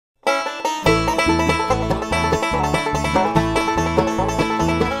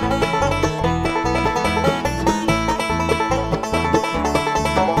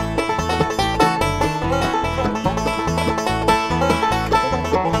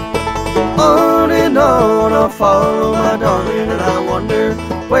follow my darling, and I wonder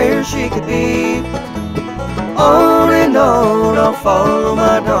where she could be. On and on, I'll follow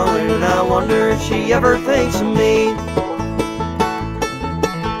my darling, and I wonder if she ever thinks of me.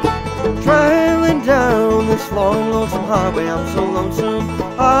 Traveling down this long, lonesome highway, I'm so lonesome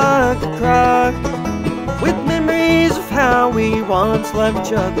I could cry. With memories of how we once loved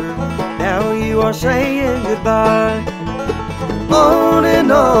each other, now you are saying goodbye. On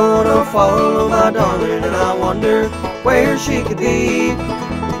and on, I'll follow my darling, and I wonder where she could be.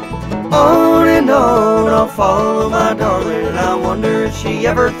 On and on, I'll follow my darling, and I wonder if she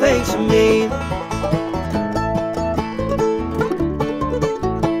ever thinks of me.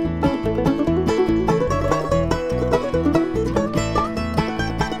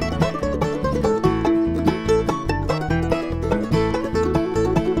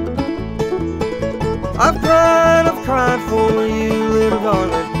 I've cried for you, little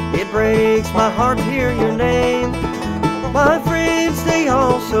darling. It breaks my heart to hear your name. My friends, they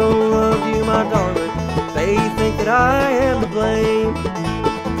also love you, my darling. They think that I am to blame.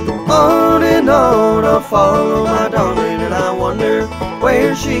 On and on, I'll follow my darling, and I wonder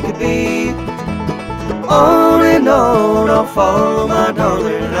where she could be. On and on, I'll follow my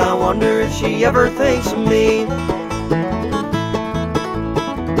darling, and I wonder if she ever thinks of me.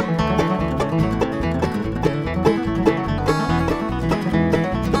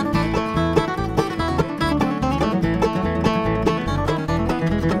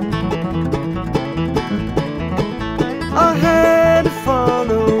 I had to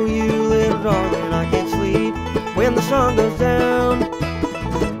follow you, little darling. I can't sleep when the sun goes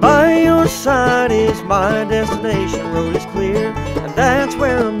down. By your side is my destination. Road is clear, and that's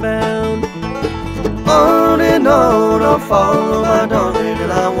where I'm bound. On and on, I'll follow my darling,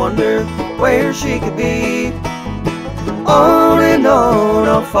 and I wonder where she could be. On and on,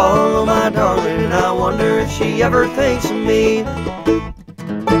 I'll follow my darling, and I wonder if she ever thinks of me.